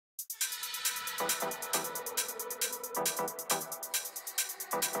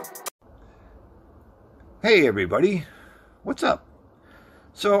Hey everybody, what's up?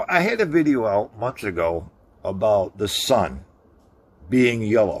 So I had a video out months ago about the sun being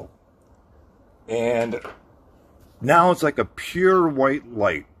yellow, and now it's like a pure white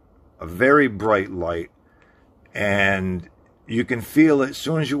light, a very bright light, and you can feel it as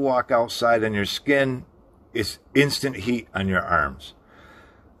soon as you walk outside on your skin. It's instant heat on your arms.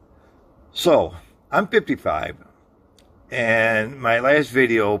 So I'm 55. And my last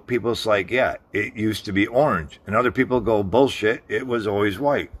video, people's like, yeah, it used to be orange. And other people go, bullshit, it was always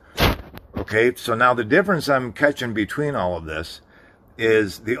white. Okay, so now the difference I'm catching between all of this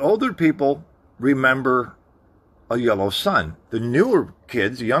is the older people remember a yellow sun. The newer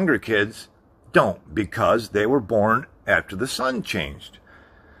kids, younger kids, don't, because they were born after the sun changed.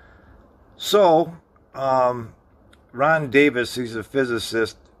 So, Ron Davis, he's a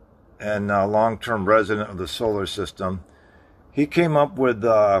physicist and a long-term resident of the solar system. He came up with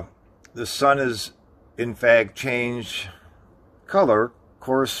the sun is, in fact, changed color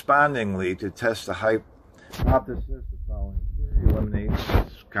correspondingly to test the hypothesis the following theory eliminates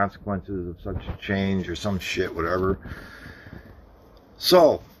consequences of such a change or some shit, whatever.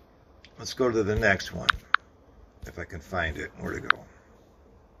 So, let's go to the next one, if I can find it. Where to go?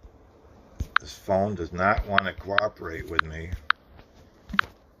 This phone does not want to cooperate with me.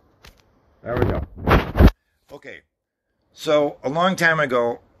 There we go. Okay. So, a long time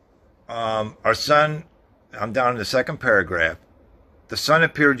ago, our sun, I'm down in the second paragraph, the sun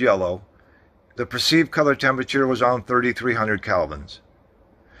appeared yellow. The perceived color temperature was around 3,300 kelvins.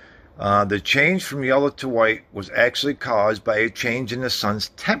 The change from yellow to white was actually caused by a change in the sun's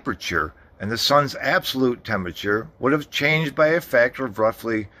temperature, and the sun's absolute temperature would have changed by a factor of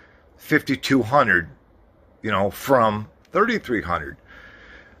roughly 5,200, from 3,300,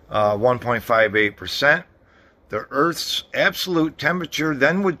 1.58%. The Earth's absolute temperature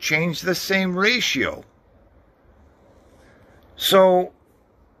then would change the same ratio. So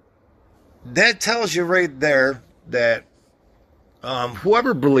that tells you right there that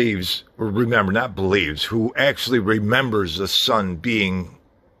whoever believes, or remember, not believes, who actually remembers the sun being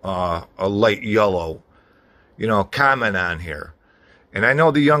a light yellow, comment on here. And I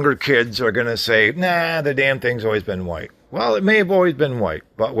know the younger kids are going to say, nah, the damn thing's always been white. Well, it may have always been white,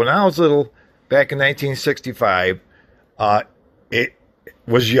 but when I was little, back in 1965, it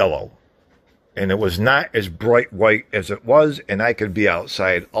was yellow. And it was not as bright white as it was, and I could be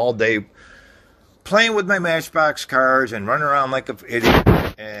outside all day playing with my Matchbox cars and running around like an idiot.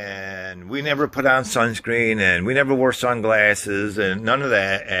 And we never put on sunscreen, and we never wore sunglasses, and none of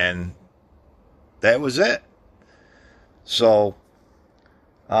that, and that was it. So,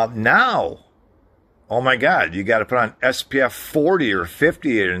 now, oh my God, you got to put on SPF 40 or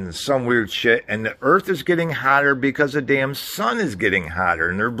 50 and some weird shit. And the Earth is getting hotter because the damn sun is getting hotter.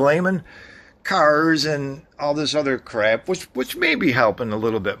 And they're blaming cars and all this other crap, which may be helping a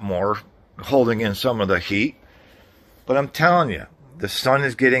little bit more, holding in some of the heat. But I'm telling you, the sun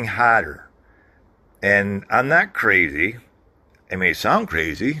is getting hotter. And I'm not crazy. It may sound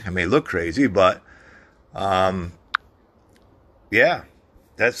crazy. It may look crazy. But, yeah,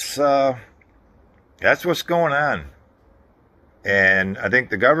 that's what's going on. And I think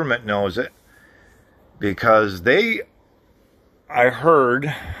the government knows it, because I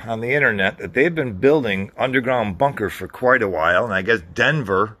heard on the internet that they've been building underground bunkers for quite a while. And I guess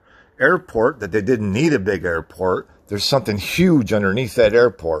Denver airport, that they didn't need a big airport. There's something huge underneath that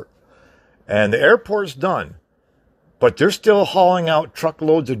airport. And the airport's done. But they're still hauling out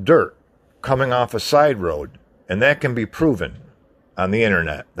truckloads of dirt coming off a side road. And that can be proven on the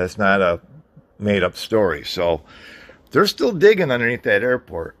internet. That's not a made-up story. So they're still digging underneath that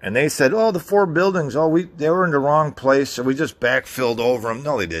airport. And they said, oh, the 4 buildings, they were in the wrong place, so we just backfilled over them.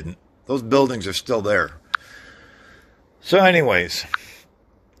 No, they didn't. Those buildings are still there. So anyways,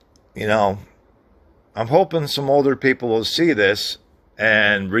 I'm hoping some older people will see this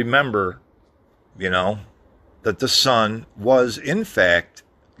and remember, that the sun was, in fact,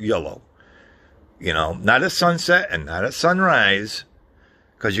 yellow. Not at sunset and not at sunrise,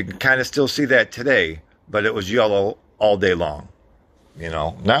 because you can kind of still see that today, but it was yellow all day long.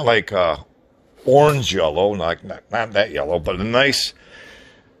 Not like orange yellow, not that yellow, but a nice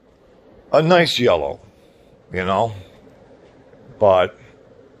yellow, But,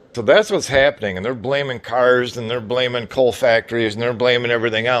 so that's what's happening, and they're blaming cars, and they're blaming coal factories, and they're blaming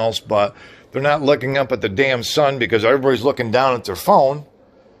everything else, but they're not looking up at the damn sun because everybody's looking down at their phone,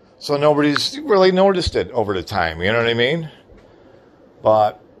 so nobody's really noticed it over the time, you know what I mean?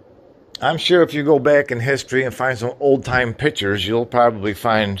 But I'm sure if you go back in history and find some old-time pictures, you'll probably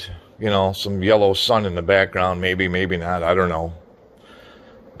find, you know, some yellow sun in the background. Maybe, maybe not. I don't know.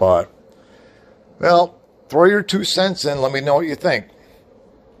 But, well, throw your 2 cents in. Let me know what you think.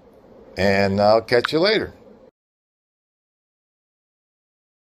 And I'll catch you later.